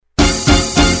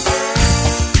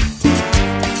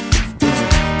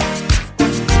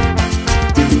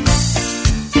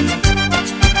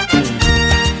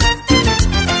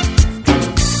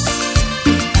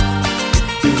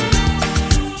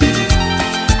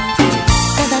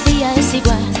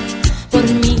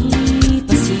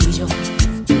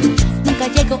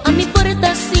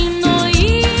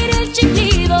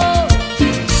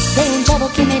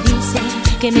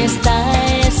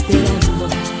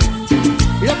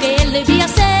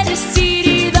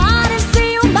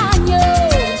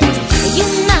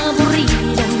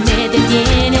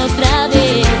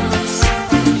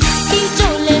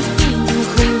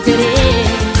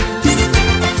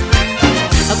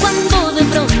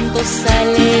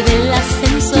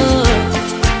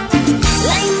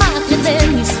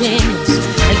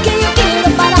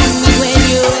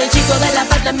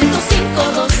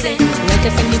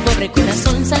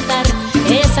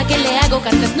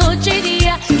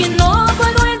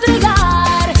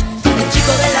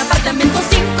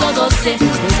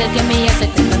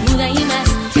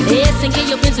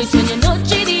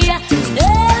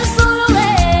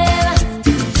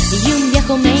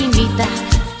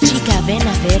chica, ven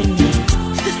a verme.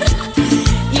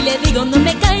 Y le digo, no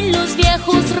me caen los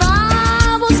viejos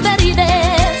rabos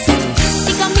verdes.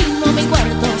 Y camino a mi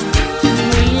cuarto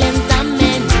muy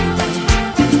lentamente,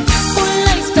 con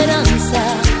la esperanza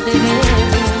de verlo.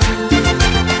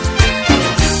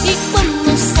 Y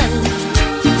cuando salgo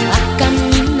a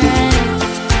caminar,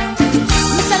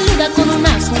 me saluda con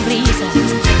una sonrisa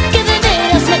que de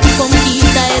veras me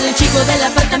conquista. El chico del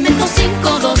apartamento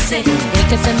 512, el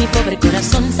que hace mi pobre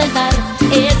corazón saltar,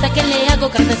 es a quien le hago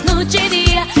cartas noche y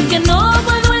día que no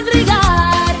puedo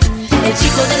entregar. El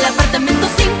chico del apartamento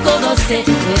 512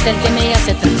 es el que me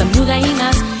hace tartamuda y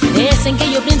más, es en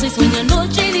que yo pienso y sueño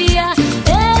noche y día.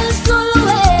 Él, solo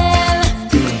él,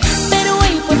 pero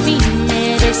hoy por fin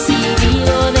me he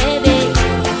decidido de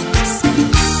veras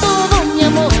todo mi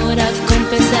amor a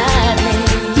confesarle.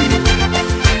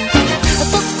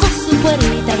 Toco su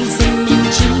puerta y se me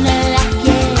enchina la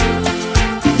piel,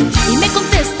 y me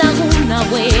contesta una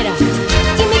güera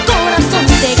y mi corazón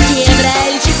se quiebra.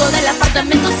 El chico del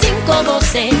apartamento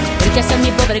 512, el que hace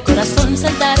mi pobre corazón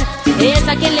saltar, es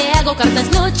a quien le hago cartas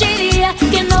noche y día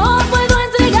que no puedo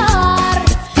entregar.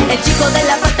 El chico del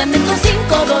apartamento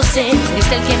 512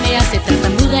 es el que me hace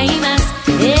tartamuda y más,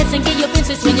 es en que yo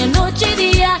pienso y sueño noche y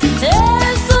día.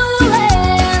 Es solo él.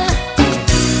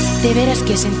 De veras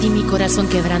que sentí mi corazón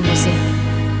quebrándose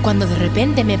cuando de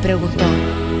repente me preguntó,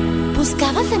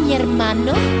 ¿buscabas a mi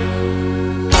hermano?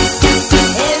 El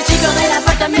chico del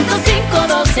apartamento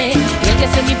 512, el que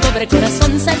hace mi pobre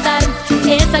corazón saltar,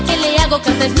 es a quien le hago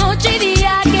cartas noche y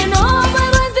día que no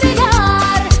puedo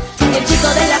entregar. El chico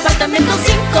del apartamento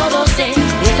 512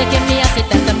 es el que me hace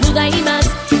tartamuda y más,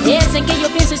 es en que yo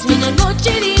pienso y sueño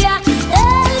noche y día.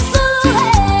 Él, solo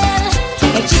él.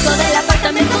 El chico del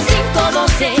apartamento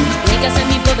 512, el que hace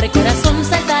mi pobre corazón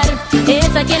saltar,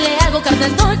 es a quien le hago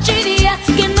cartas noche y día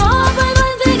que no puedo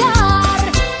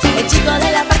entregar. El chico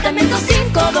del apartamento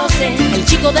 512, el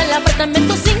chico del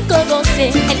apartamento 512,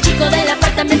 el chico del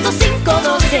apartamento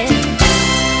 512.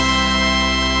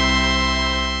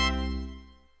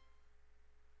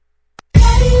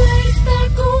 Baila esta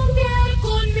cumbia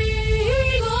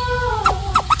conmigo, mueve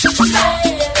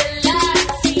la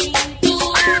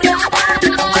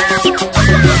cintura.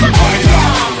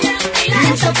 Baila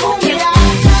esta cumbia,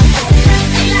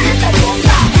 baila esta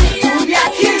cumbia, cumbia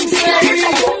 15. Baila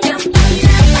esta cumbia,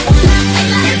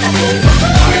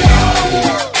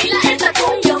 baila esta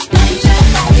cumbia, baila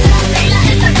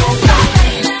esta cumbia,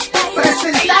 baila esta cumbia.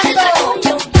 Presentando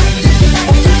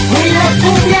la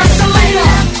cumbia salera.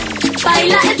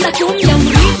 Baila esta cumbia, un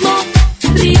ritmo,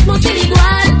 ritmo sin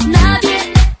igual. Nadie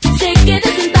se quede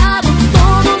sentado,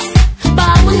 todos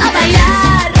vamos a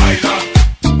bailar. Baila,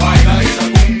 baila esa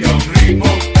cumbia, un ritmo,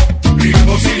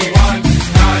 ritmo sin igual.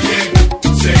 Nadie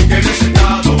se quede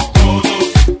sentado, todos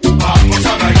vamos a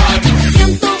bailar.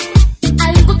 Siento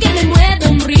algo que me mueve,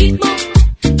 un ritmo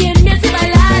que me hace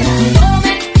bailar.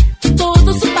 Joven,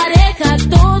 todos su pareja,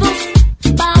 todos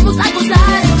vamos a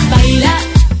gozar. Baila,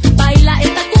 baila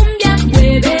esta cumbia,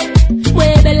 mueve,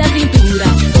 mueve la cintura.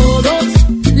 Todos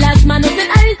las manos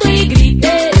en alto y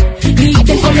griten,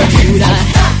 griten con locura.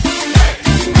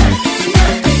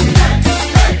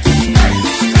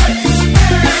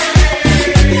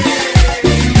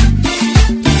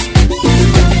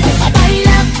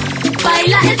 Baila,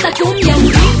 baila esta cumbia,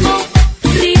 un ritmo,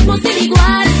 ritmo sin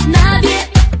igual. Nadie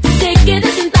se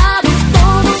quede sentado,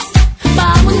 todos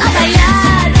vamos a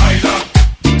bailar. Baila,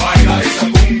 baila esa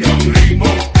cumbia, un ritmo,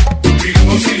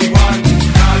 ritmo sin igual.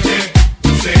 Nadie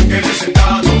se quede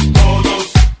sentado, todos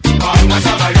vamos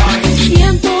a bailar.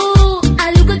 Siento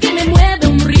algo que me mueve,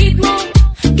 un ritmo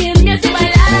que me hace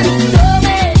bailar.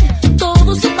 Joven,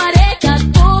 todos su pareja,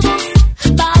 todos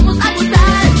vamos a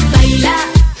gozar. Baila,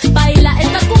 baila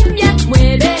esta cumbia,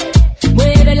 mueve,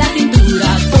 mueve la cintura.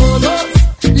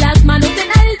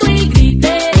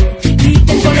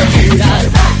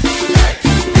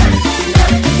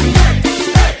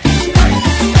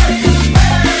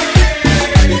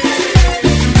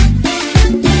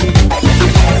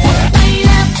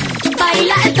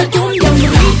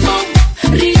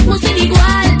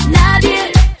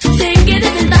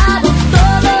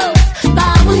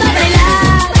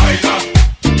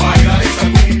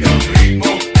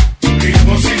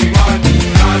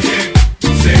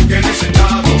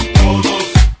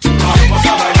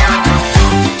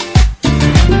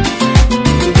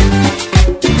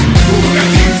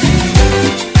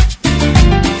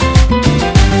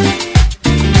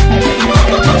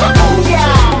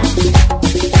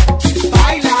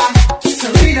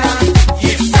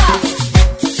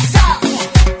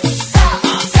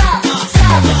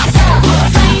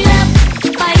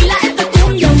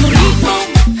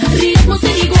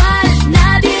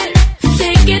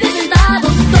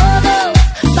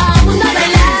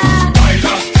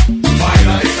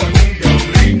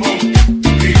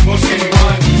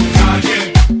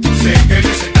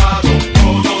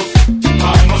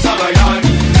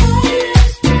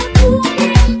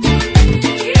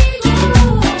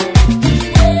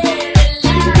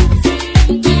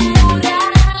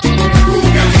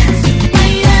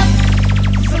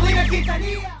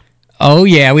 Oh,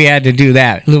 yeah, we had to do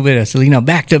that. A little bit of Selena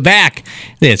back to back.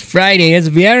 This Friday is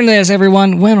viernes,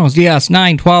 everyone. Buenos dias,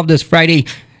 9/12 this Friday,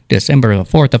 December the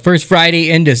 4th, the first Friday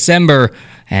in December.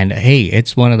 And hey,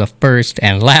 it's one of the first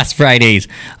and last Fridays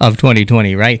of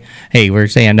 2020, right? Hey, we're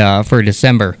saying for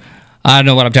December. I don't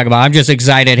know what I'm talking about. I'm just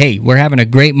excited. Hey, we're having a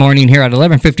great morning here at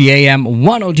 11:50 a.m.,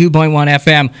 102.1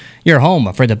 FM, your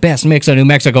home for the best mix of New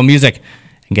Mexico music.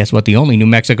 And guess what? The only New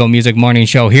Mexico music morning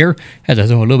show here has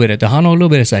a little bit of Tejano, a little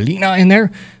bit of Selena in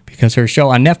there because her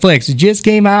show on Netflix just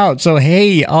came out. So,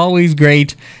 hey, always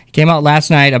great. It came out last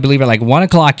night, I believe, at like 1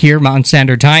 o'clock here, Mountain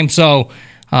Standard Time. So,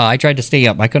 I tried to stay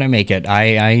up. I couldn't make it. I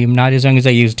am not as young as I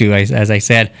used to, as I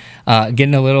said.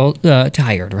 Getting a little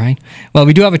tired, right? Well,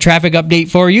 we do have a traffic update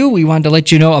for you. We wanted to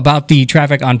let you know about the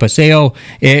traffic on Paseo.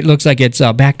 It looks like it's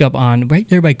backed up on right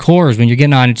there by Coors when you're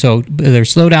getting on. So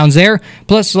there's slowdowns there.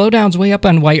 Plus slowdowns way up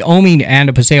on Wyoming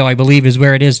and Paseo, I believe, is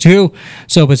where it is too.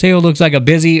 So Paseo looks like a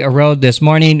busy road this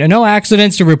morning. No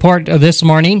accidents to report this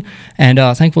morning. And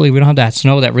thankfully, we don't have that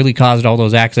snow that really caused all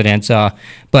those accidents.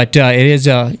 But it is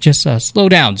just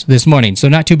slowdowns this morning, so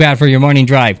not too bad for your morning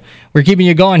drive. We're keeping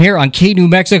you going here on K New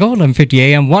Mexico, 1150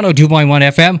 AM, 102.1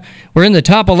 FM. We're in the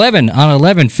top 11 on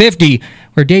 1150.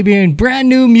 We're debuting brand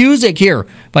new music here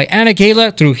by Ana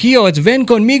Kayla Trujillo. It's Ven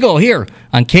Conmigo here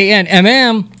on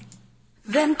KNMM.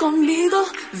 Ven conmigo,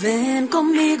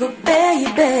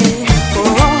 baby.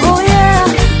 Oh, yeah.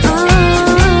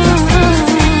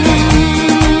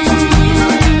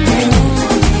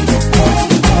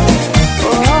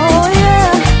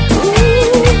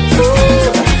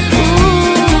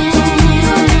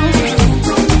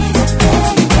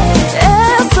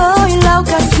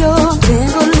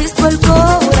 Tengo listo el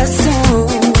corazón,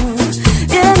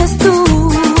 vienes tú,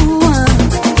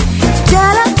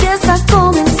 ya la fiesta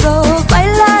comenzó,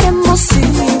 bailaremos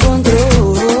sin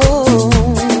control.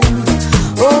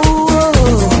 Oh, oh,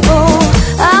 oh,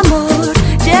 amor,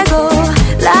 llegó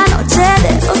la noche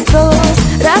de los dos,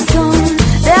 razón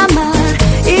de amar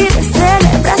y de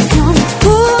celebración,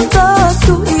 juntos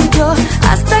tú y yo,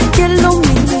 hasta que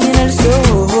ilumine el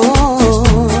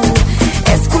sol.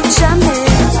 Escúchame,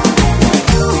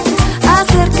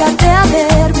 acércate a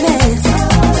verme,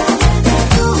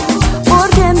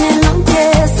 porque me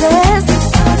enloqueces.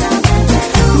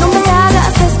 No me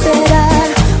hagas esperar,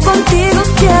 contigo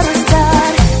quiero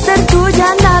estar, ser tuya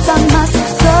nada más,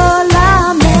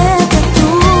 solamente tú.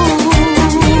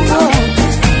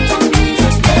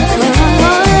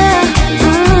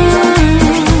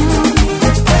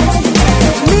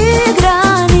 Mi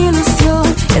gran ilusión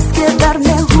es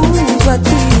quedarme junto a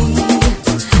ti.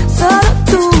 Solo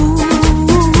tú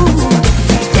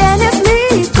tienes mi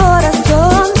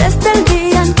corazón desde el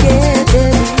día en que te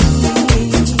vi.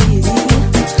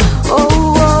 Oh,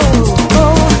 oh,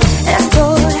 oh,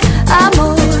 estoy,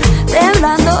 amor,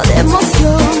 temblando de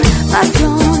emoción,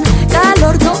 pasión,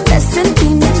 calor donde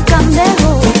sentimiento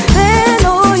mejor. Ven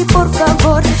hoy, por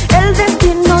favor, el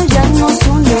destino ya nos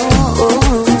unió.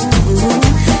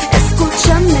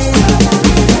 Escúchame,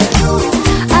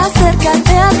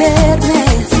 acércate a verme,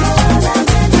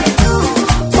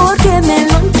 porque me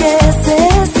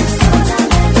enloqueces.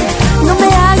 No me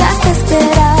hagas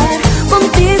esperar,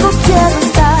 contigo quiero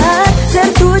estar, ser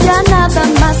tuya nada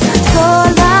más,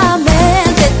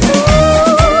 solamente tú.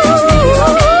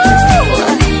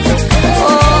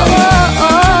 Oh, oh,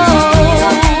 oh.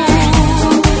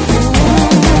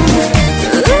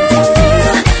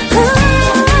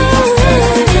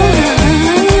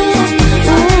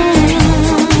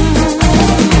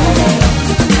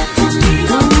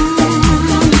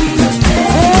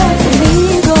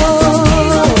 Conmigo,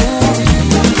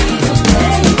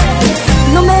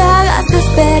 no me hagas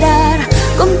esperar,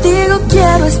 contigo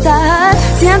quiero estar,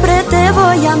 siempre te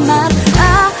voy a amar.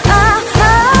 Ay,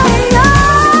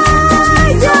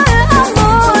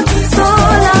 amor,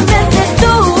 solamente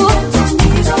tú.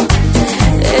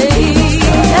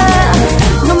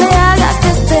 No me hagas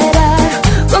esperar,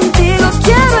 contigo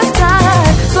quiero estar,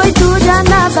 soy tuya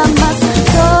nada más,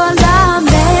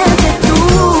 solamente tú.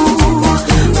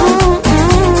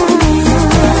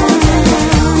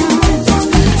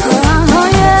 Oh,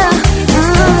 yeah.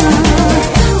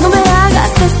 No me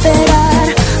hagas esperar,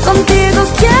 contigo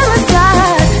quiero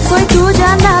estar, soy tuya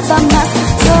nada más,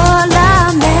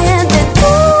 solamente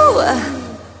tú.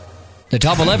 The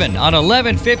top 11 on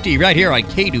 1150 right here on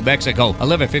K New Mexico,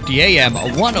 1150 AM,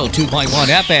 102.1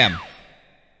 FM.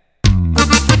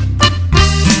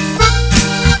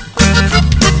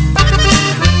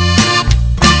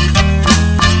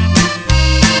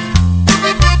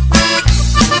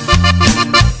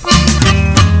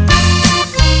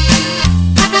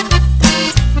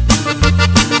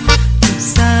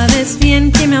 Sabes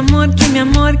bien que mi amor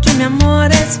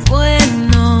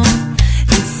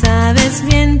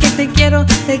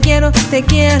te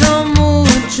quiero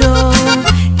mucho.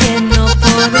 Que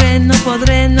no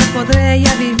podré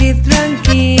ya vivir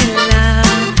tranquila.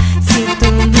 Si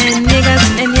tú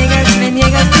me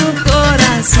niegas tu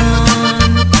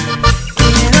corazón.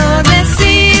 Quiero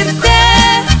decirte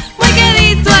muy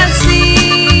quedito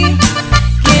así,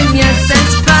 que me haces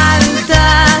falta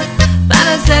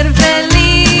para ser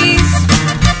feliz.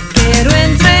 Quiero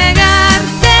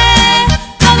entregarte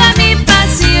toda mi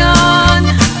pasión,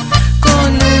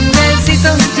 con un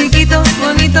besito chiquito,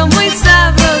 bonito, muy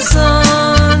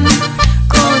sabrosón.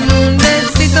 Con un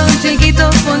besito chiquito,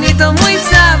 bonito, muy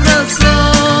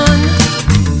sabrosón.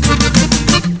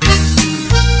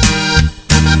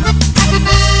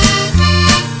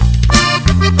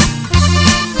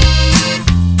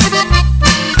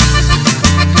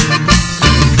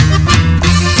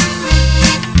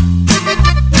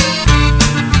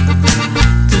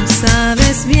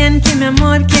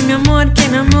 Que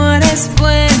mi amor es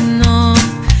bueno.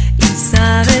 Y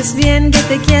sabes bien que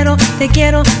te quiero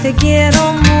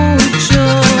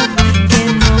mucho. Que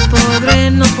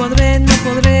no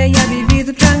podré ya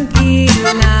vivir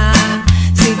tranquila.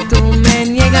 Si tú me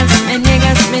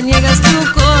niegas tu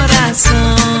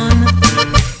corazón.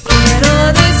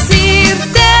 Quiero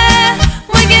decirte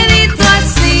muy quedito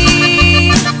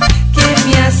así, que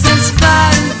me haces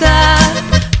falta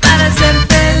para ser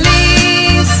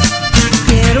feliz.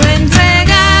 Quiero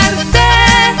entregarte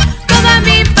toda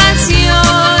mi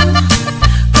pasión,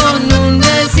 con un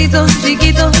besito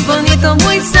chiquito, bonito,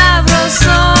 muy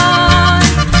sabrosón.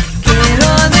 Quiero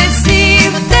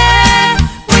decirte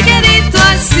muy quedito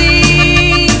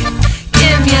así, que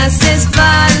me haces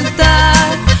falta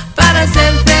para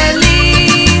ser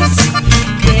feliz.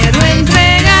 Quiero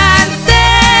entregarte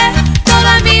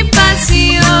toda mi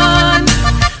pasión,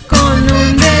 con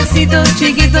un besito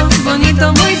chiquito,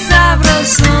 bonito, muy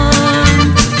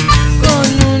sabrosón. Con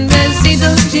un besito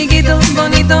chiquito,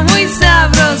 bonito, muy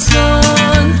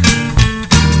sabrosón.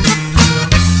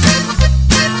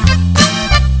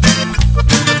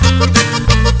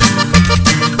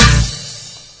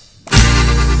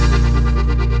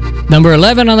 Number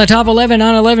 11 on the top 11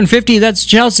 on 1150, that's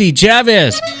Chelsea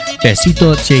Chavez.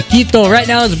 Besito Chiquito. Right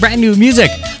now it's brand new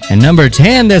music. And number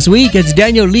 10 this week, it's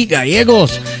Daniel Lee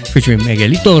Gallegos featuring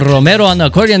Miguelito Romero on the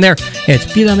accordion there. It's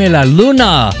Pídame la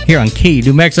Luna here on K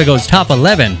New Mexico's top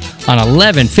 11 on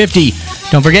 1150.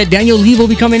 Don't forget, Daniel Lee will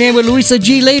be coming in with Luisa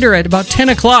G later at about 10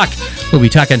 o'clock. We'll be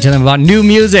talking to them about new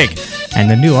music and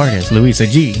the new artist, Luisa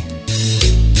G.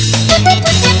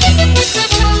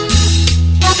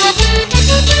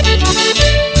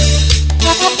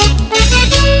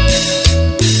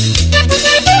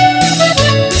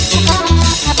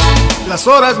 Las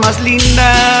horas más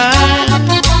lindas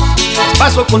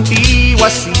paso contigo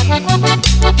así.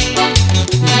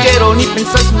 No quiero ni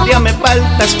pensar si un día me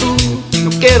faltas tú. No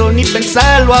quiero ni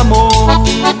pensarlo, amor.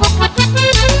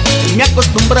 Y me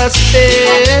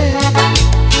acostumbraste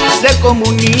a ser como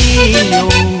un niño.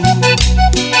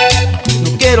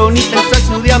 No quiero ni pensar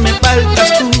si un día me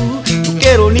faltas tú. No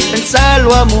quiero ni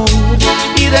pensarlo, amor.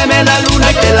 Pídeme la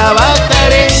luna y te la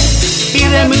bajaré.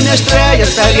 Pídeme una estrella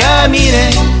hasta allá miré.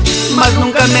 Más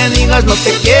nunca me digas no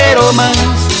te quiero más,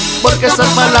 porque esas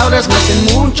palabras me hacen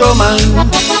mucho mal.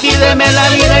 Pídeme la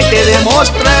vida y te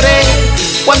demostraré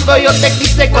cuánto yo te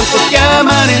quise, cuánto te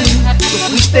amaré. Tú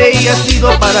fuiste y has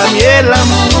sido para mí el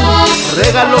amor, el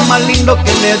regalo más lindo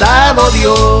que me ha dado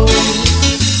Dios.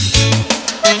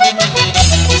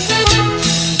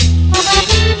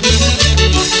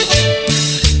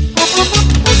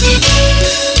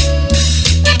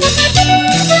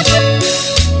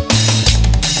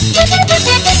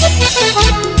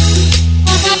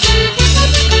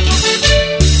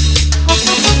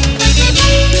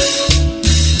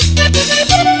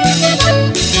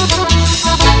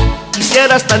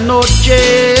 Quisiera esta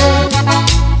noche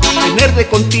tenerte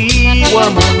contigo,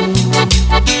 amor.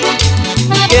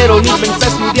 No quiero ni pensar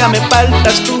si un día me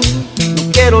faltas tú.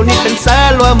 No quiero ni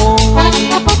pensarlo, amor.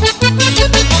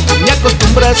 Me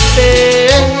acostumbraste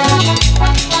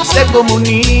a ser como un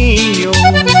niño.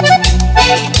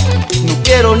 No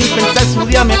quiero ni pensar si un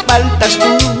día me faltas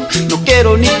tú. No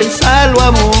quiero ni pensarlo,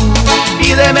 amor.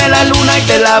 Pídeme la luna y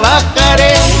te la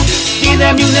bajaré.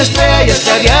 Pídeme una estrella y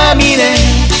hasta allá miré.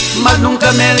 Más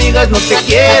nunca me digas no te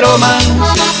quiero más,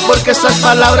 porque esas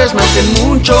palabras me hacen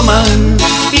mucho mal.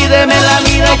 Pídeme la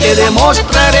vida y te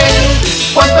demostraré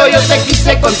cuánto yo te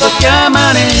quise, cuánto te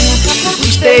amaré. Tú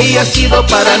fuiste y has sido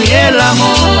para mí el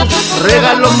amor,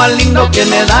 regalo más lindo que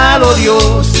me ha dado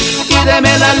Dios.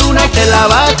 Pídeme la luna y te la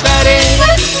bajaré.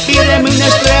 Pídeme una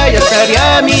estrella, te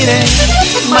haré, mire.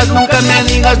 Mas nunca me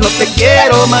digas no te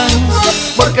quiero más,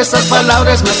 porque esas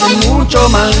palabras me hacen mucho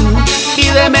mal.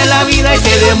 Pídeme la vida y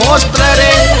te demostraré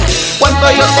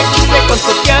cuánto yo te quise,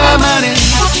 cuánto te amaré.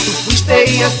 Tú fuiste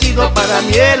y has sido para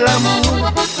mí el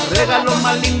amor, regalo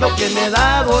más lindo que me ha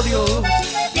dado Dios.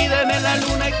 Pídeme la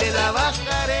luna y te la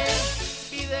bajaré.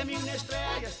 Pídeme una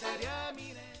estrella, te haré,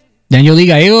 mire. Daniel Lee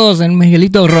Gallegos and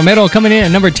Miguelito Romero coming in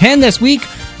at number 10 this week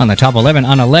on the top 11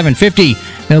 on 1150.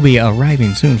 They'll be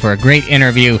arriving soon for a great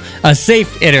interview, a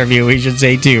safe interview, we should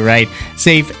say too, right?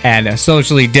 Safe and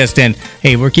socially distant.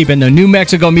 Hey, we're keeping the New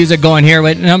Mexico music going here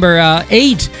with number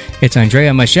 8. It's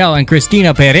Andrea Michelle and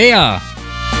Cristina Perea.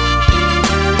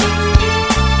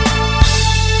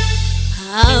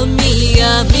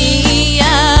 Amiga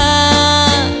mía,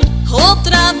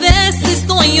 otra vez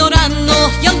estoy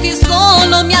llorando y aunque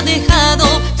solo me ha dejado,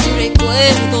 su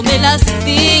recuerdo me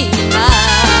lastima.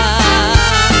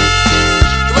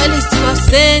 Duele su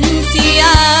ausencia,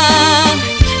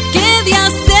 ¿qué de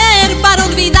hacer para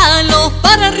olvidarlo?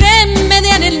 Para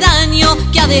remediar el daño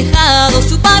que ha dejado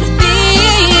su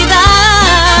partida.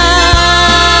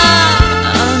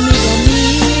 Amiga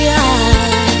mía,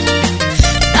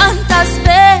 tantas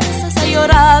veces he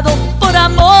llorado por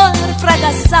amor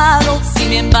fracasado.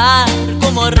 Sin embargo,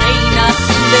 como reina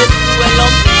de suelo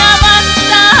me ha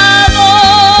avanzado.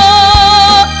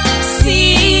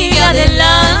 Sigue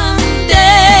adelante,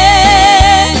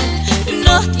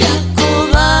 no te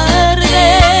acobardes.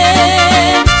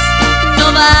 No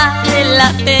vale la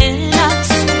pena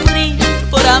sufrir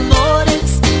por amores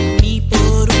ni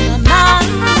por un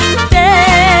amante.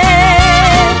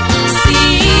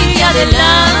 Sigue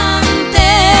adelante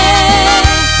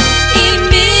y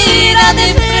mira de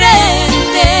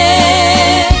frente.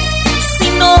 Si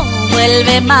no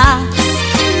vuelve más,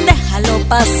 déjalo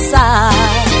pasar.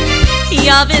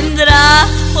 Ya vendrá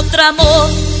otro amor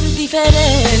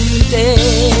diferente.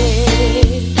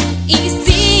 Y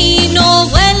si no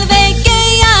vuelve,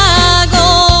 ¿qué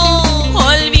hago?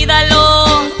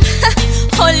 Olvídalo,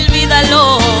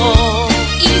 olvídalo.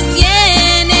 Y si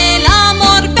en el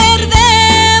amor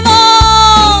perdemos,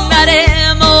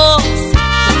 daremos,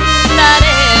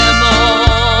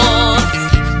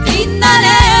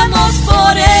 brindaremos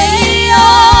por ellos,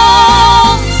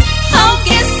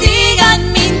 aunque sigan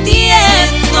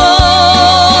mintiendo.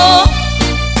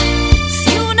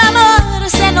 Si un amor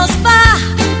se nos va,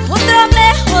 otro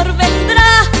mejor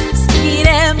vendrá,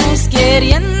 seguiremos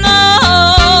queriendo.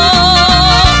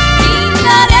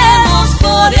 Brindaremos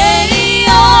por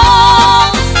ellos,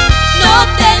 no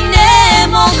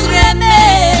tenemos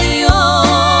remedio.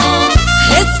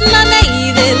 Es la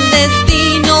ley del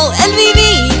destino, el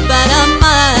vivir para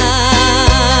amar,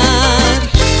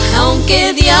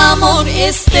 aunque de amor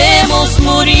estemos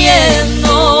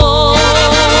muriendo.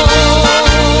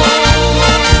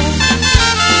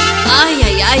 Ay,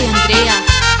 ay, ay, Andrea,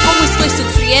 cómo estoy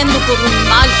sufriendo por un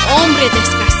mal hombre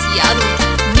desgraciado.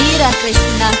 Mira,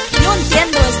 Cristina, yo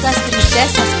entiendo estas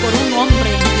tristezas por un hombre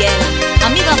infiel.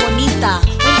 Amiga bonita,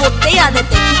 una botella de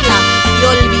tequila y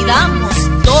olvidamos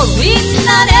todo.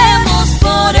 Brindaremos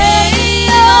por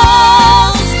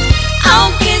ellos,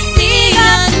 aunque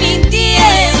sigan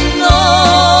mintiendo.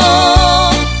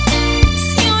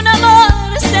 Si un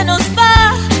amor se nos va,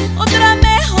 otro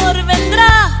mejor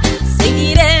vendrá,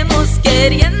 seguiremos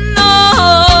queriendo.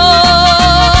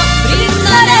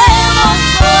 Brindaremos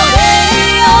por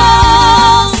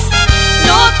ellos,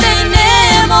 no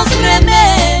tenemos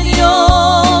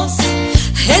remedios.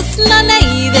 Es la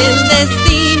ley del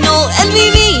destino, el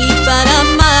vivir para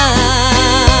amar,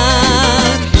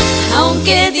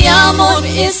 aunque de amor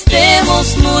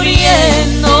estemos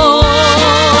muriendo.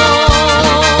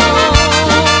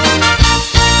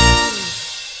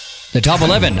 The top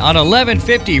 11 on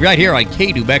 1150 right here on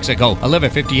K2 Mexico,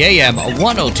 1150 AM,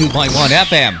 102.1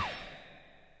 FM.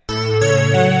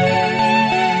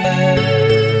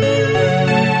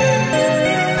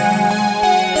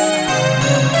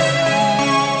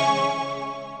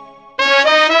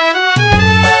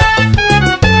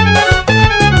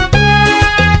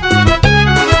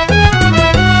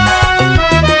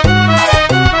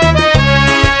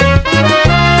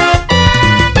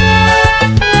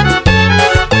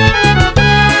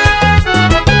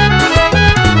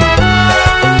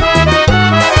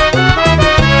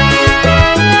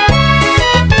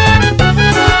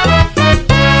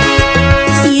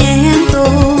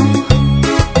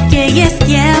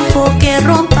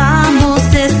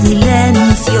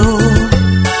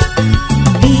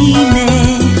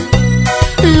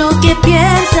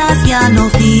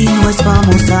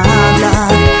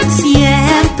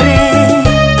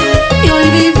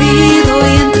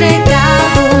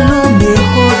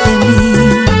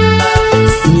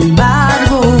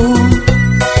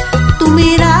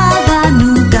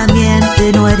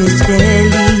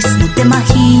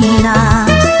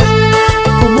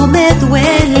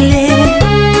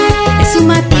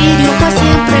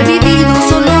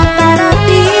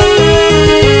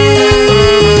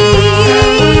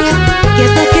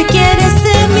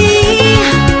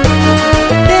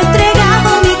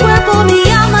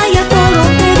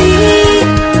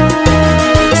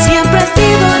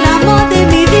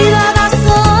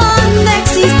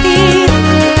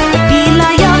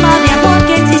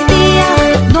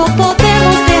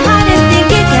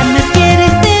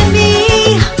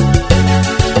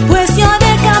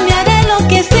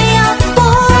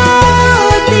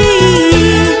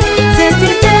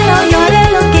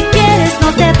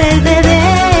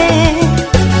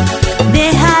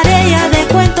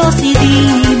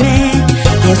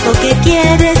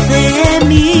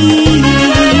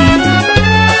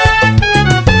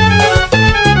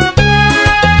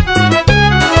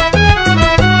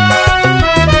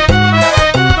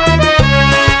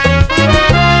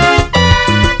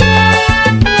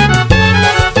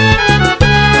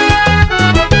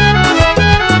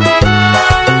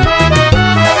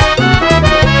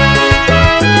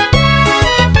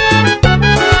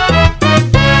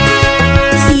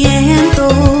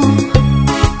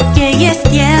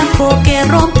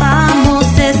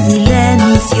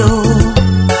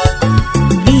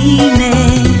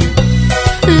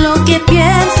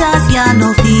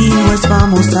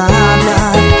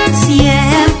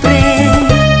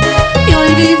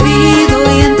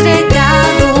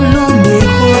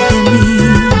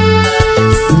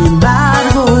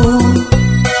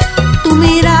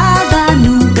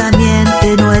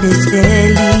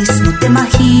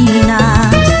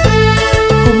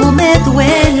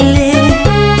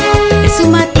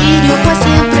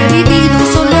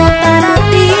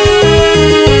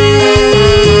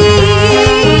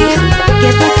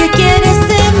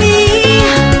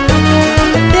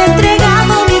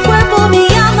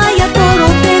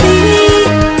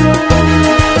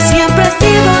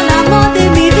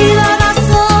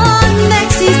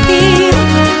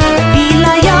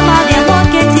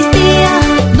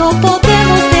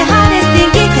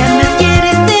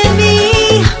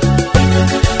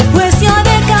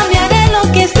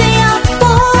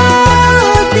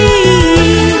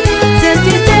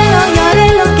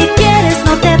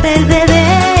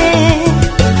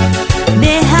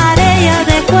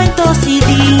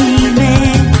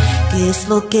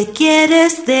 ¿Qué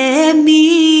quieres de mí?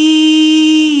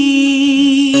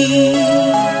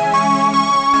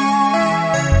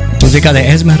 Música de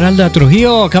Esmeralda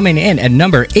Trujillo coming in at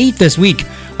number 8 this week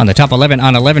on the top 11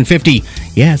 on 1150.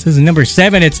 Yes, this is number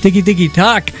 7. It's Tiki Tiki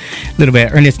Talk. A little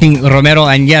bit Ernestine Romero.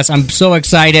 And yes, I'm so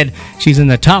excited. She's in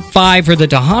the top 5 for the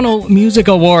Tejano Music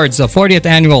Awards, the 40th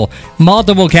annual.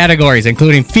 Multiple categories,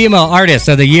 including Female Artist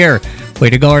of the Year.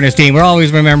 Way to go, Ernestine. We're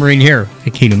always remembering here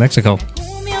at Key, New Mexico.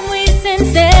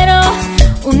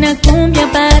 Una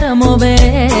cumbia para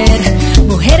mover.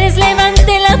 Mujeres,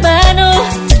 levante la mano,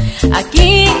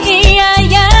 aquí y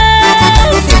allá.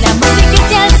 Si la música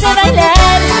te hace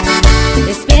bailar,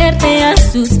 despierte a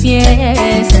sus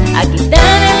pies,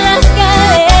 agitar en las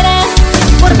caderas.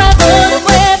 Por favor,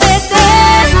 muévete.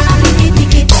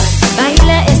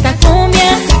 Baila esta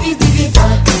cumbia,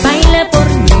 baila por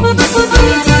mí.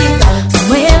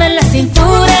 Mueve la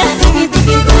cintura,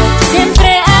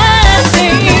 siempre así.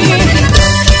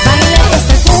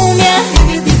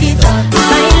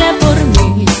 Baila por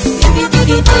mí,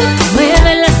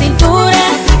 mueve la cintura,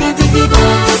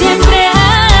 siempre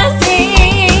así.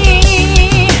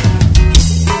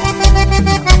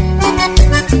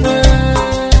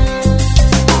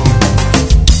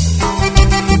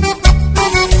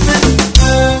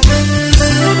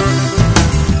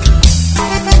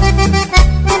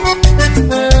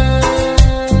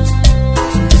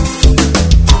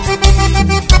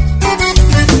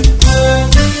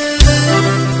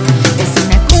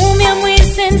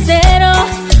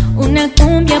 Una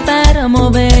cumbia para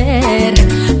mover.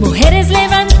 Mujeres,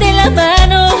 levante la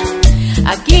mano,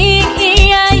 aquí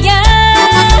y allá.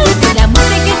 Si la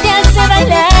música te hace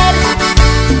bailar,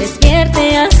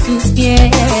 despierte a sus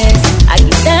pies,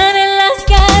 agitar en las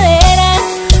caderas.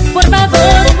 Por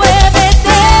favor,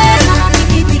 muévete.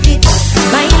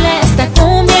 Baila esta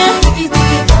cumbia,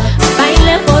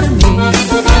 baila por mí.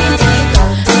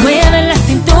 Mueve la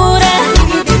cintura,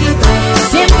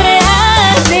 siempre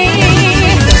así.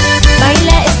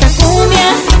 Baila esta cumbia,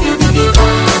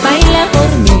 baila por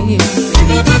mí.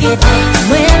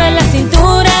 Mueve la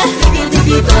cintura,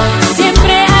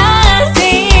 siempre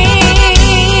así.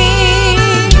 Baila esta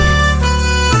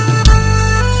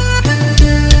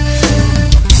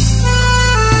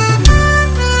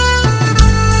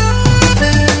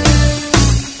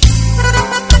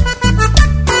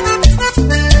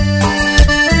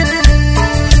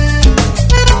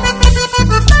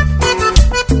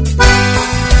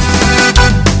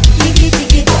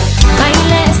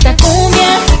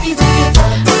cumbia,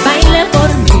 baila por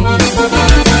mí.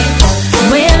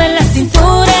 Mueve la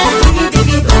cintura,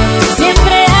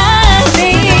 siempre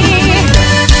así.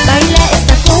 Baila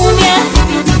esta cumbia,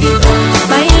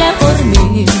 baila por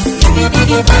mí.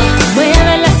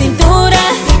 Mueve la cintura,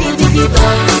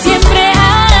 siempre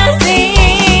así.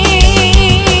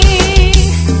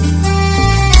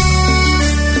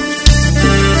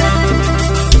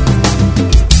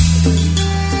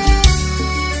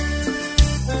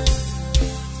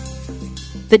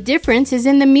 The difference is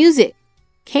in the music.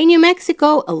 K New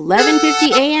Mexico,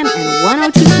 1150 AM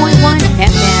and 102.1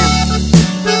 FM.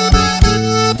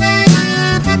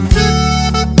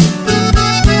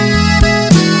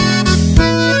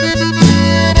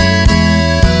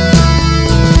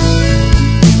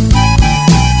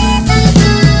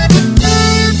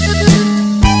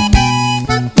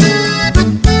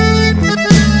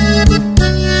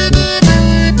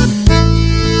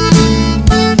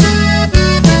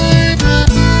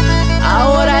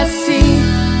 Ahora sí,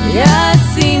 ya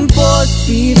es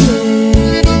imposible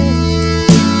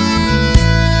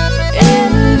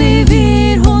el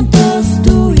vivir juntos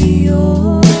tú y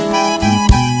yo.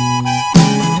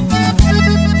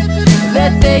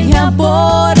 Vete ya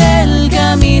por el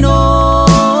camino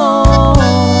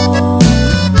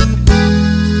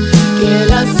que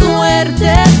la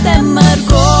suerte te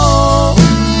marcó.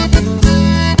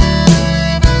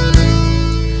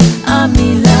 A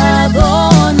mi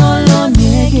lado no lo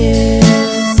niegues.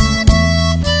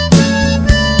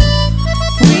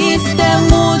 Fuiste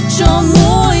mucho,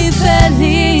 muy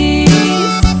feliz,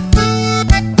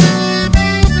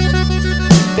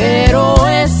 pero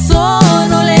eso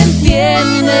no lo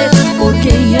entiendes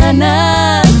porque ya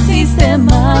naciste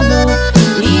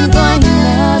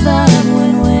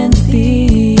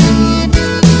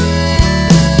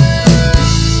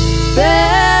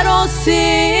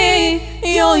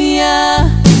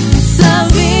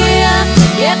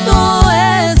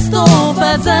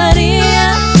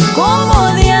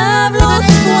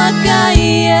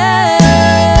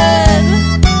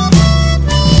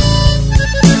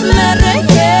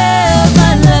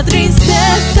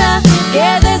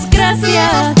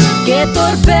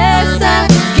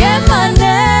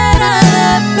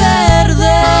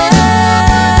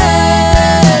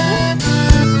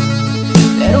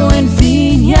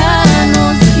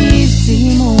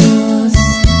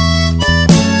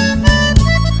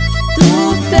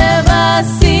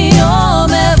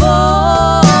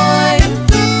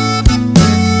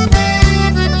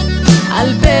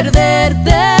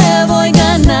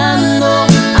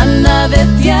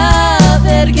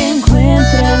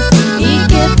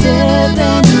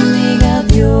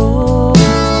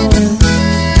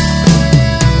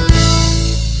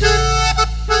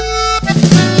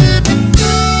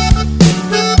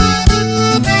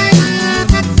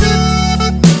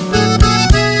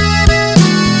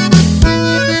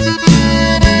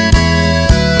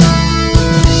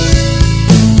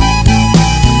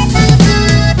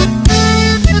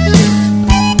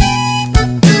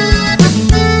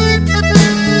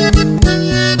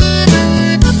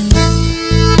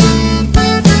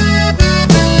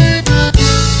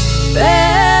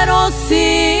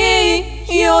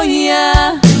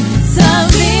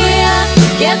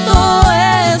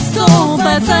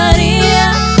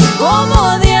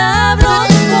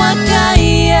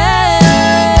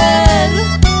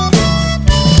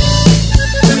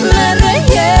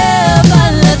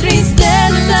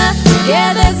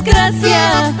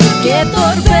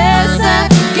torpeza,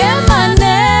 qué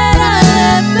manera de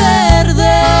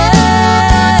perder.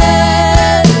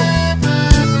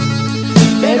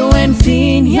 Pero en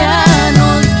fin ya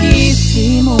nos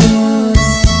quisimos.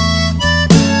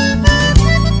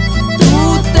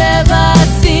 Tú te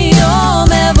vas y yo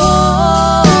me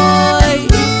voy.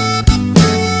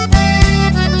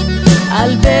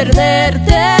 Al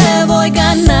perderte voy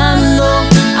ganando.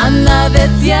 Anda,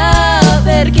 vete a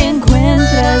ver qué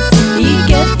encuentras y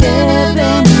que te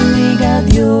bendiga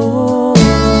Dios.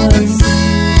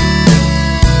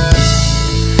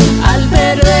 Al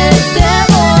perderte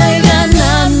voy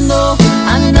ganando.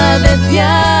 Anda, vete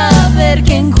a ver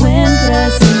qué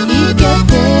encuentras y que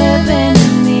te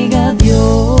bendiga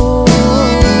Dios.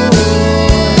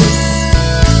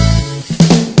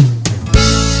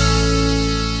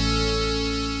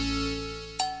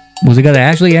 Música de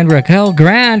Ashley and Raquel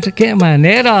Grant. Qué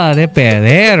manera de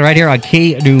perder. Right here on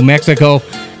K New Mexico.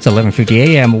 It's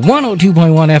 11:50 a.m.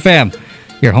 102.1 FM.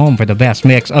 Your home for the best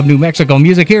mix of New Mexico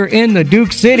music here in the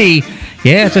Duke City.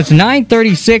 Yes, it's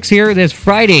 9:36 here this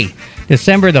Friday,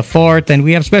 December the 4th, and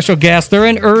we have special guests. They're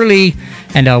in early,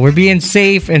 and we're being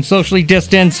safe and socially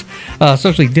distanced, I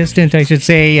should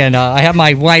say, and I have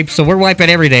my wipes, so we're wiping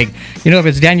everything. You know, if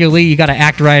it's Daniel Lee, you got to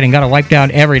act right and got to wipe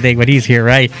down everything, but he's here,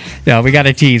 right? No, we got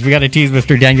to tease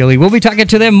Mr. Daniel Lee. We'll be talking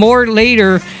to them more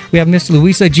later. We have Miss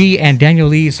Louisa G and Daniel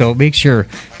Lee, so make sure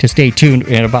to stay tuned.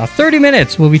 In about 30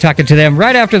 minutes, we'll be talking to them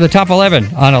right after the top 11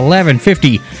 on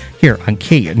 1150 here on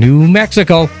K New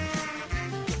Mexico.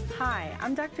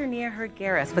 I'm Dr. Nia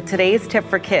Hurd-Garris with today's tip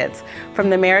for kids from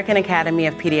the American Academy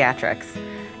of Pediatrics.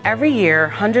 Every year,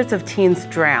 hundreds of teens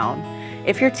drown.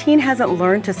 If your teen hasn't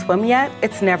learned to swim yet,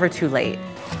 it's never too late.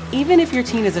 Even if your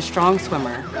teen is a strong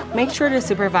swimmer, make sure to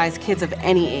supervise kids of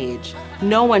any age.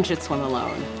 No one should swim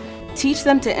alone. Teach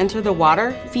them to enter the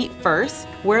water feet first,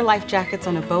 wear life jackets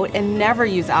on a boat, and never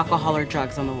use alcohol or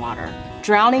drugs on the water.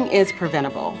 Drowning is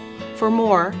preventable. For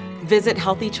more, visit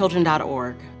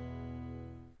healthychildren.org.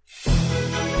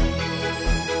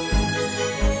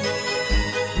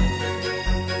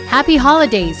 Happy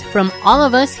holidays from all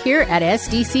of us here at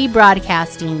SDC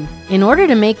Broadcasting. In order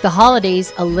to make the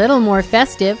holidays a little more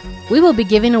festive, we will be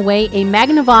giving away a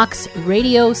Magnavox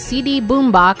Radio CD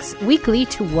boombox weekly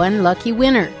to one lucky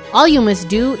winner. All you must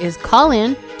do is call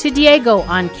in to Diego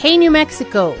on K New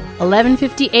Mexico,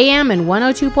 1150 a.m. and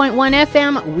 102.1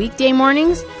 FM weekday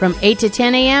mornings from 8 to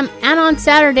 10 a.m. and on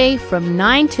Saturday from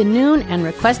 9 to noon and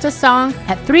request a song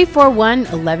at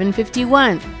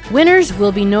 341-1151. Winners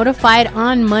will be notified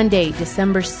on Monday,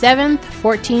 December 7th,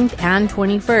 14th, and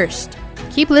 21st.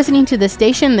 Keep listening to the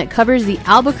station that covers the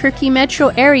Albuquerque metro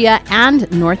area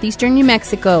and northeastern New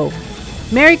Mexico.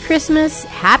 Merry Christmas,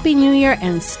 Happy New Year,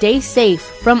 and stay safe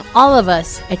from all of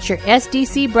us at your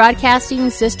SDC Broadcasting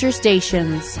sister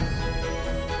stations.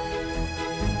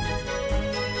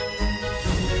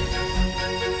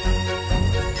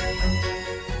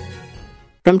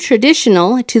 From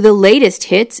traditional to the latest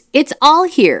hits, it's all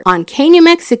here on K New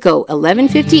Mexico,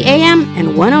 1150 AM and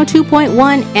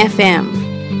 102.1 FM.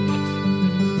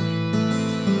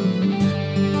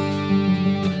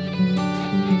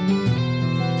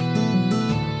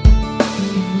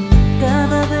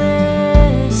 Cada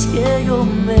vez que yo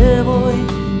me voy,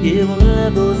 llevo al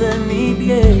lado de mi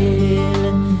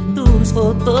piel tus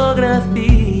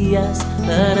fotografías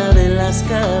para verlas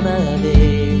cada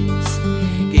vez.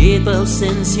 Y tu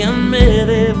ausencia me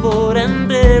devora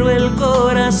entero el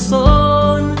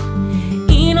corazón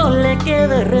y no le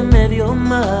queda remedio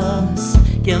más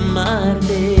que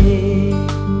amarte.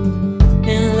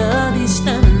 En la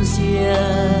distancia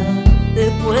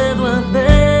te puedo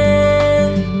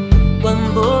ver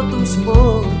cuando tus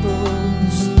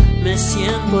fotos me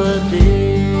siento a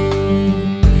ver.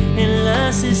 En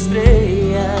las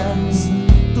estrellas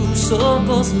tus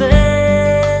ojos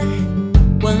ver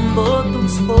cuando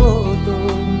tus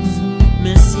fotos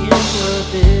me siento a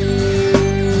ver.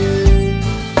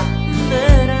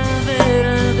 Ver, a ver,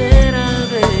 a ver, a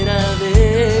ver, a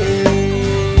ver.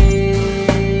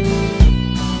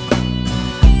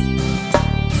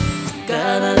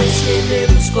 Cada vez que te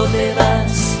busco te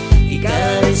vas y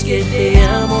cada vez que te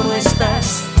amo no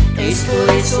estás. Es por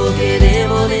eso que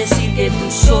debo decir que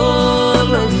tú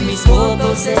solo en mis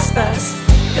fotos estás.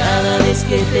 Cada vez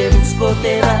que te busco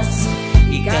te vas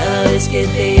y cada vez que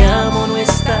te amo no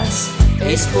estás.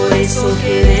 Es por eso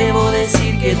que debo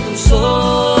decir que tú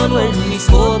solo en mis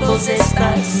fotos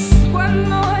estás.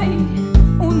 Cuando hay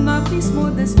un abismo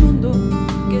desnudo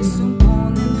que se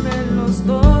impone entre los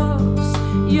dos,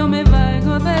 yo me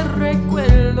vago de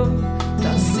recuerdo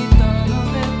casi todo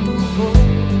de tu voz.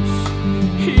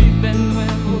 Y de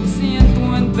nuevo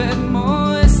siento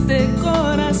enfermo este corazón.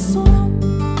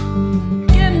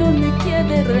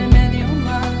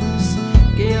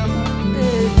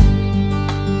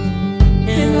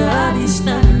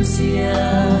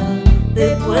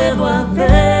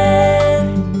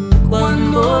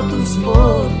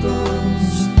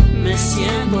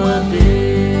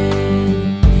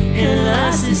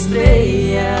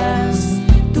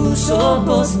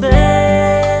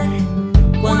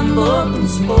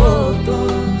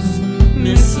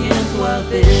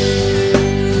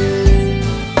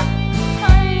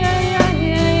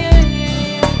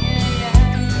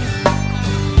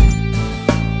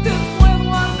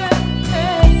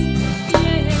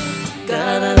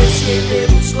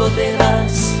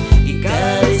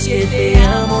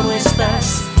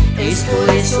 Es por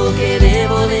eso que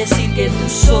debo decir que tú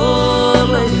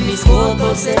solo en mis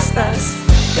fotos estás.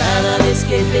 Cada vez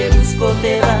que te busco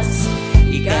te vas,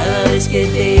 y cada vez que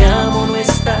te amo no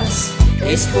estás.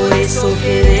 Es por eso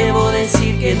que debo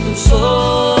decir que tú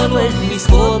solo en mis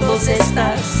fotos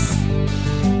estás.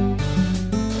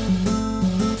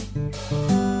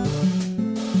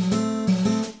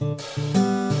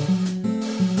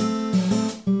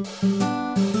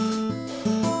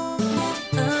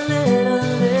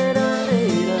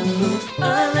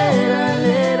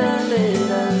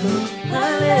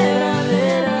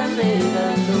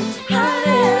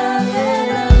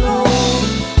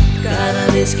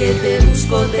 Que te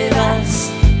busco te vas,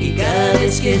 y cada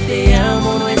vez que te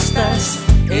amo no estás.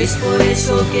 Es por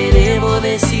eso que debo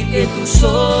decir que tú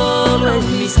solo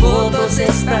en mis fotos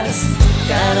estás.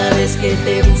 Cada vez que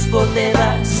te busco te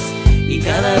vas, y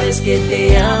cada vez que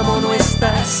te amo no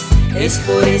estás. Es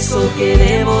por eso que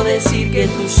debo decir que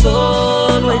tú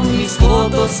solo en mis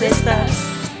fotos estás.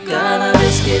 Cada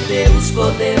vez que te busco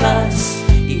te vas,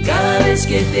 y cada vez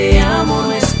que te amo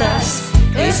no estás.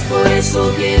 Es por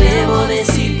eso que debo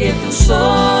decir que tú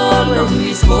solo en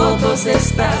mis fotos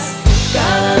estás.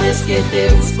 Cada vez que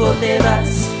te busco te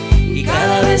vas, y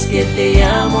cada vez que te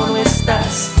amo no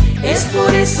estás. Es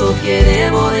por eso que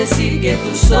debo decir que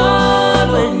tú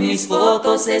solo en mis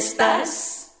fotos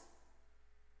estás.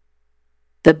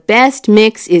 The best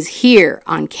mix is here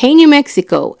on KNU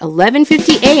Mexico,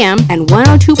 1150 AM and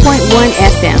 102.1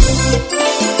 FM.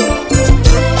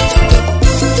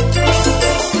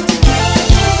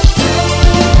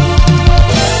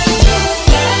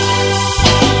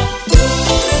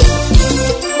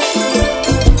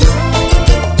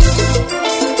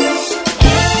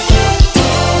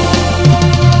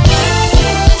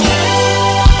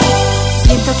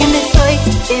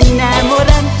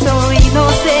 Enamorando y no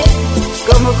sé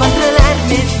cómo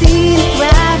controlarme sin tu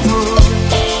amor.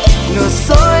 No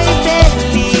soy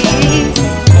feliz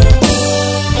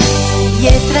y he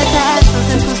tratado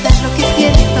de ocultar lo que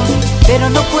siento, pero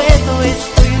no puedo,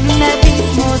 estoy en un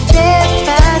abismo de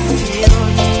pasión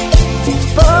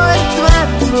por tu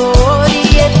amor. Y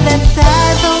he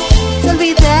tratado de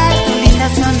olvidar tu linda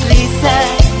sonrisa,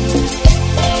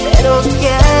 pero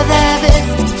cada vez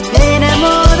me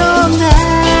enamoro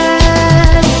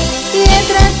más. Y he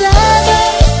tratado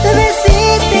de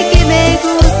decirte que me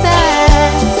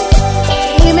gustas,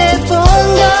 y me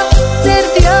pongo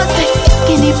nerviosa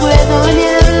que ni puedo ni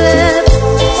hablar.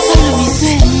 Solo mis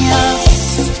sueños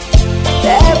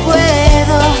te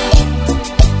puedo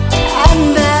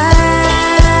andar.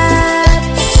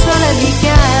 Sola en mi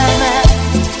cama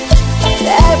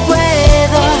te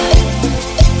puedo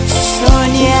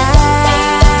soñar.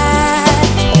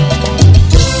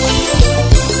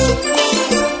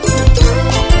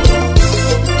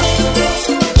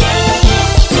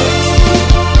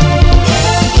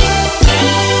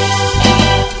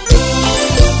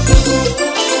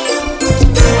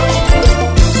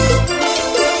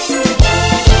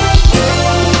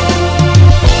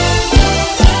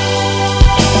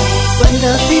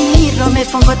 Me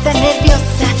pongo tan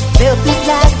nerviosa, veo tus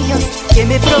labios que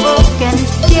me provocan.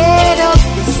 Quiero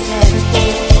besarte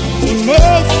en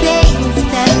ese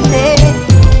instante.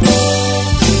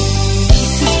 Y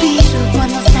suspiro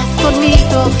cuando estás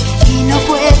conmigo, y no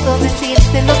puedo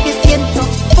decirte lo que siento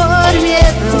por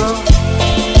miedo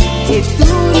que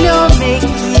tú no me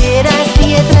quieras.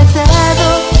 Y he tratado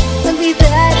de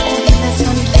olvidar tu linda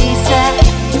sonrisa,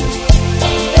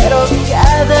 pero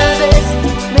cada vez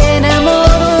me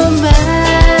enamoro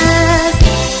más.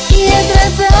 Y he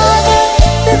tratado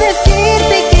de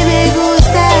decirte que me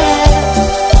gusta,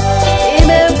 y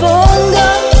me pongo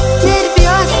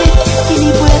nerviosa que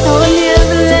ni puedo ni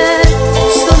hablar.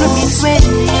 Solo mis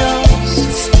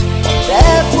sueños te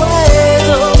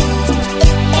puedo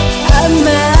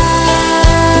amar.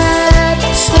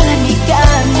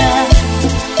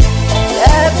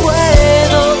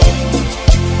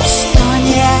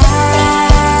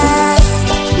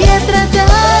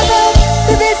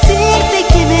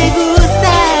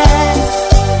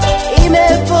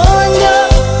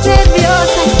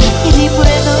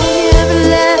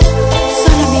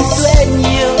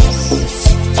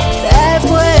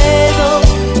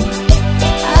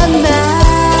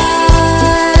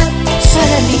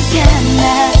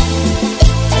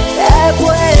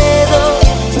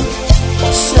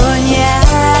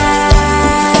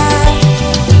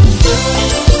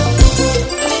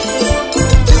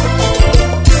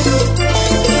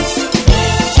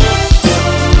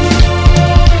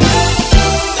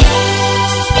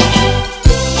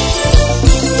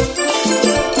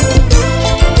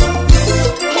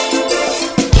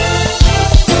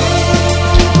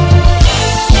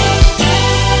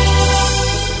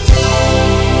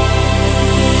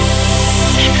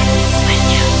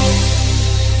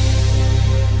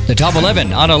 Top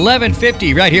 11 on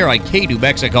 1150 right here on K2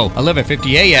 Mexico,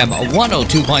 1150 AM,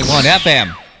 102.1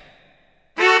 FM.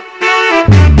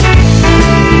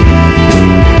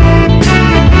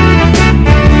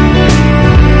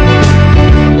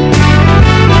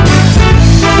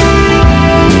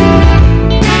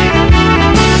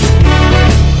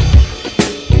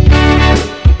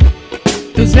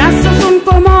 Tus brazos son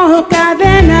como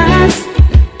cadenas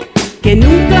que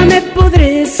nunca me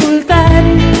podré soltar.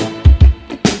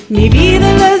 Mi vida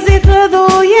la has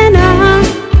dejado llena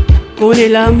con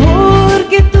el amor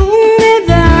que tú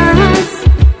me das.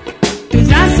 Tus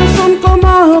brazos son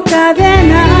como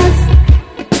cadenas,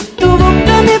 tu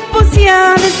boca me puse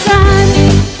a besar.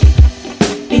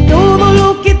 Y todo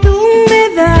lo que tú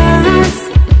me das,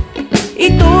 y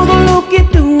todo lo que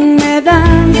tú me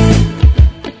das,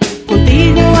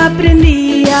 contigo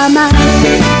aprendí a amar.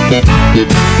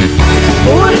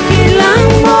 Porque el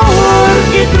amor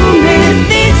que tú me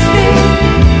diste,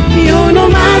 yo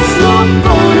nomás lo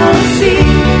conocí.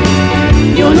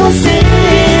 Yo no sé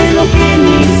lo que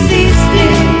me hiciste,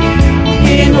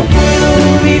 que no puedo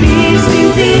vivir sin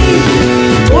ti.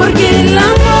 Porque el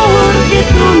amor que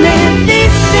tú me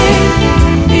diste,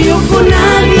 yo con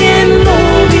alguien lo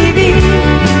viví.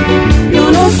 Yo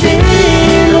no sé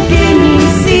lo que me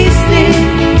hiciste,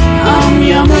 a mi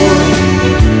amor.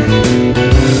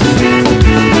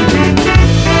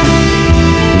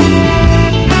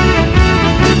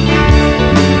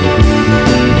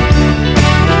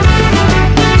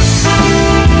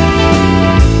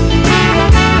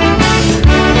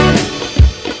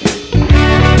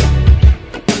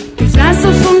 Tus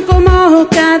brazos son como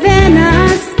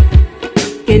cadenas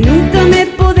que nunca me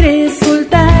podré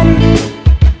soltar.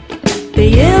 Te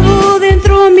llevo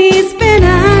dentro mis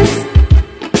penas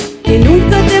que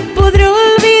nunca te podré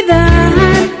olvidar.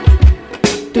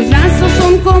 Tus brazos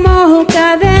son como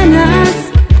cadenas,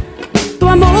 tu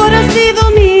amor ha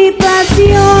sido mi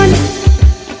pasión.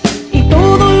 Y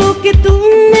todo lo que tú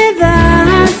me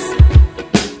das,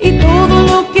 y todo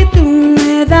lo que tú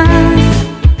me das,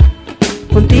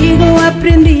 contigo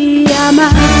aprendí a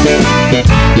amar.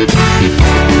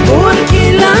 Porque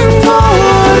el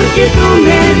amor que tú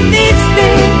me diste,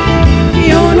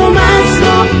 yo nomás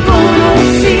lo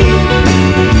conocí.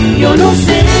 Yo no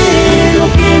sé lo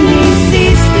que me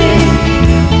hiciste,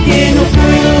 que no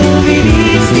puedo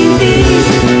vivir sin ti.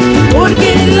 Porque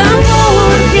el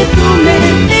amor que tú me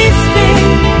diste,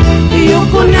 yo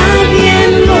con alguien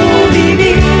lo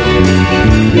viví.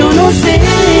 Yo no sé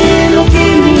lo que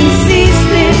me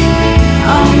hiciste, a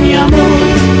mi amor.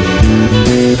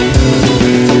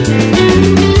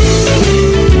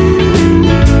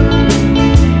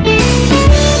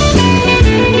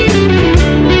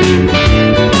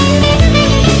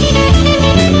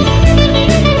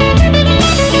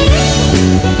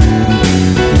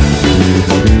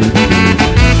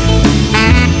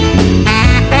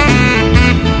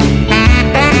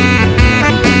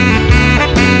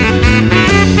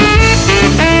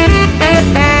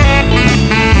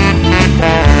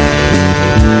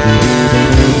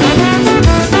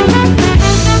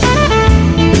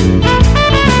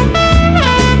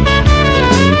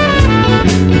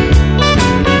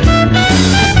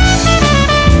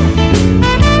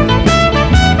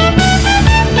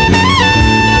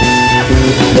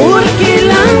 Porque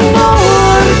el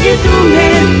amor que tú me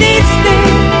diste,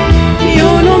 yo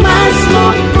nomás lo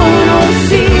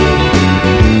conocí.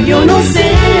 Yo no sé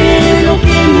lo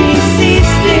que me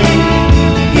hiciste,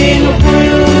 que no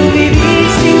puedo vivir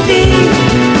sin ti.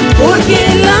 Porque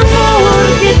el amor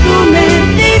que tú me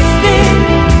diste,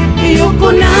 yo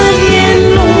con alguien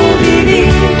lo viví.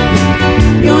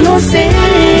 Yo no sé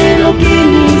lo que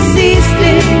me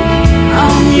hiciste, a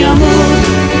mi amor.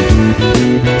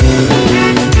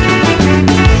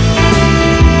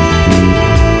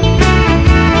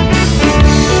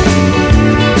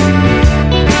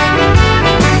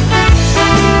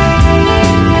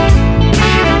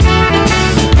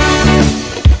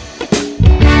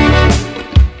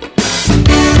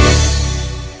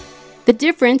 The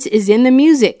difference is in the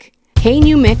music.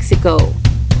 K2 Mexico.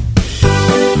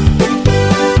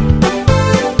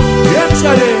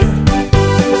 Échale,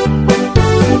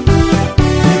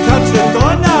 mi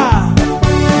cachetona.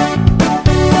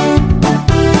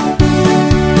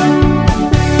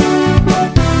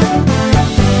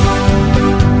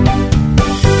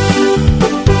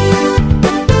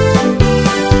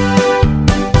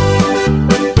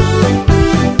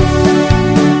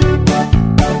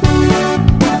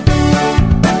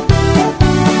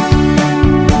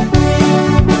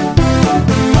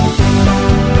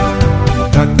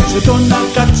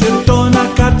 Cachetona,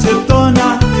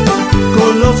 cachetona,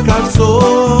 con los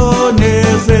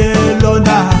calzones de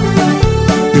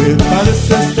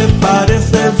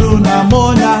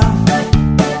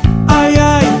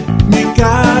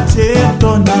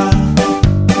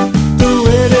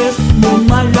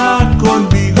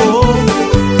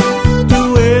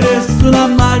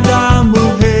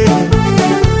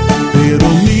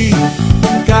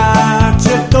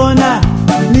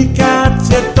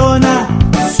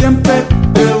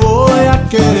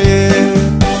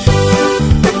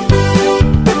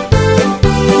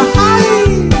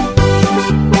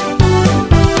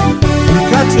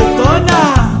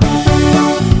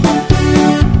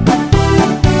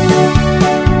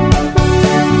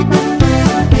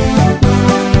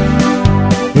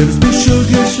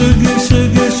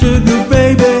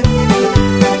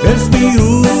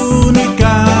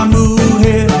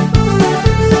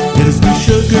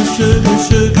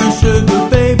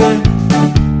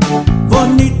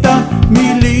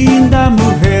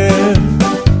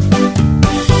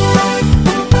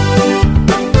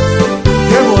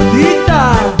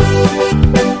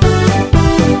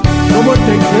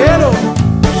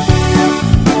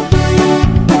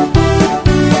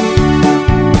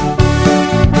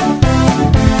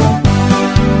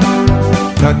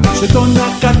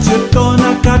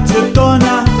cachetona,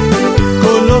 cachetona,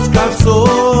 con los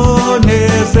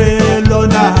calzones de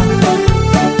lona.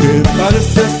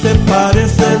 Te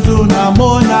pareces una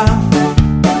mona.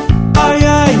 Ay,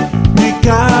 ay, mi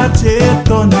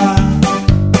cachetona.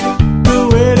 Tú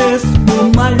eres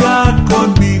muy mala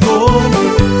conmigo.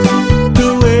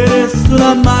 Tú eres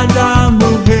una mala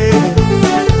mujer.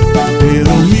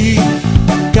 Pero mi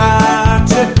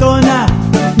cachetona,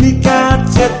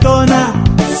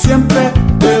 siempre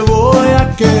te voy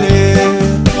a querer.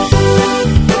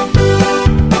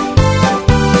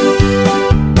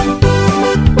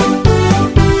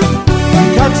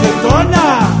 Mi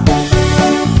cachetona.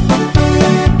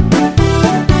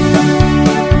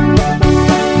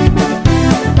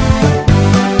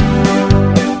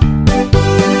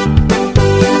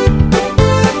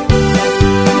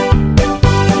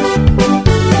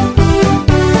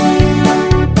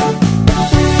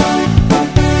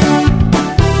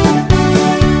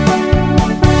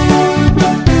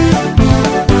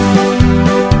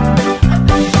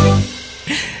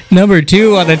 Number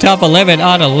 2 on the top 11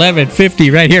 on 1150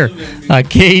 right here on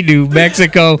K New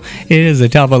Mexico. It is the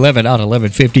top 11 on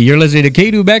 1150. You're listening to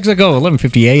K New Mexico,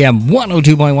 1150 AM,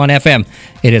 102.1 FM.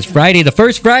 It is Friday, the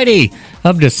first Friday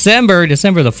of December the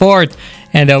 4th.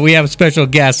 And we have special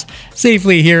guests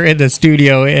safely here in the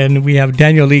studio. And we have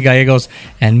Daniel Lee Gallegos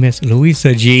and Miss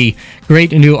Luisa G.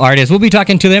 Great new artists. We'll be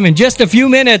talking to them in just a few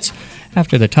minutes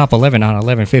after the top 11 on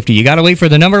 1150. You got to wait for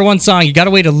the number 1 song. You got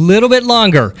to wait a little bit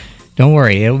longer. Don't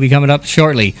worry, it'll be coming up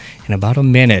shortly in about a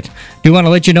minute. Do want to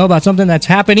let you know about something that's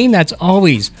happening. That's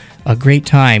always a great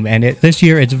time. And this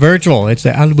year it's virtual. It's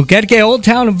the Albuquerque Old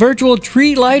Town virtual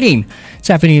tree lighting. It's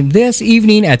happening this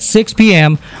evening at 6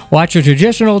 p.m. Watch a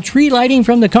traditional tree lighting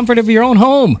from the comfort of your own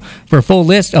home. For a full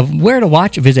list of where to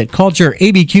watch, visit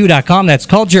cultureabq.com. That's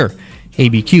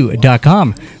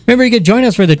cultureabq.com. Remember, you can join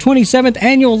us for the 27th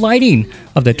annual lighting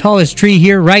of the tallest tree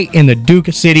here right in the Duke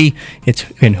City. It's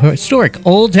in historic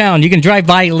Old Town. You can drive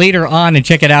by later on and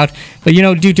check it out. But,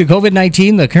 due to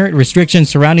COVID-19, the current restrictions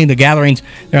surrounding the gatherings,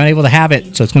 they're unable to have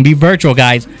it. So it's going to be virtual,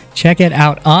 guys. Check it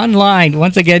out online.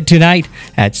 Once again, tonight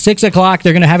at 6 o'clock,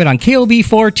 they're going to have it on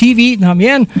KOB4 TV,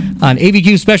 también on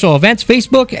ABQ Special Events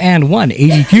Facebook and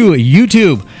ABQ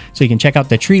YouTube. So you can check out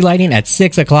the tree lighting at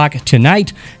 6 o'clock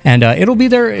tonight. And it'll be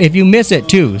there if you miss it,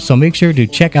 too. So make sure to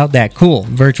check out that cool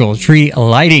virtual tree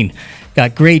lighting.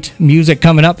 Got great music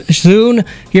coming up soon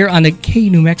here on the K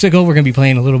New Mexico. We're going to be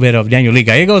playing a little bit of Daniel Lee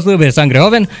Gallegos, a little bit of Sangre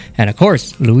Joven, and of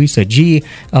course, Luisa G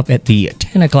up at the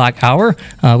 10 o'clock hour.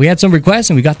 We had some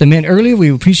requests and we got them in earlier. We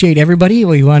appreciate everybody.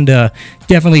 We wanted to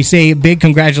definitely say big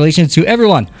congratulations to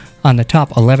everyone on the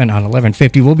top 11 on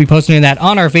 1150. We'll be posting that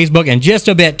on our Facebook in just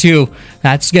a bit too.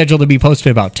 That's scheduled to be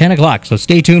posted about 10 o'clock. So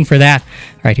stay tuned for that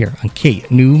right here on K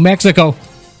New Mexico.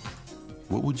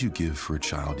 What would you give for a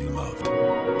child you loved?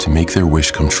 To make their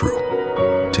wish come true?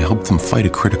 To help them fight a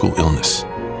critical illness?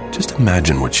 Just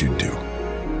imagine what you'd do.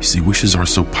 You see, wishes are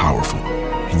so powerful,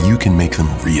 and you can make them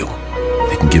real.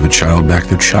 They can give a child back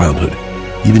their childhood,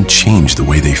 even change the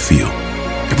way they feel.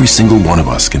 Every single one of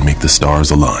us can make the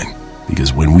stars align,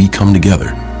 because when we come together,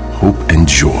 hope and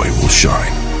joy will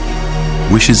shine.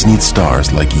 Wishes need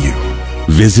stars like you.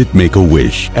 Visit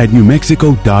Make-A-Wish at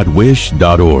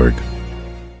newmexico.wish.org.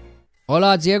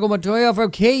 Hola, it's Diego Montoya from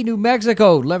K New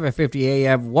Mexico, 1150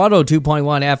 AM,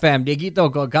 102.1 FM.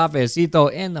 Dieguito con cafecito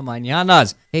en the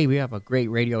mañanas. Hey, we have a great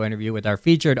radio interview with our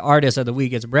featured artist of the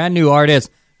week. It's a brand new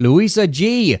artist, Luisa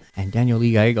G. and Daniel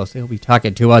Lee Gallegos. They'll be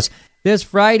talking to us this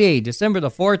Friday, December the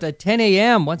 4th at 10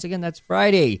 a.m. Once again, that's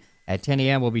Friday at 10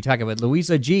 a.m. We'll be talking with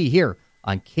Luisa G here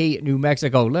on K New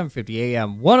Mexico, 1150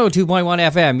 AM, 102.1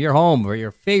 FM, your home for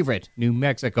your favorite New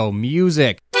Mexico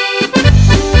music.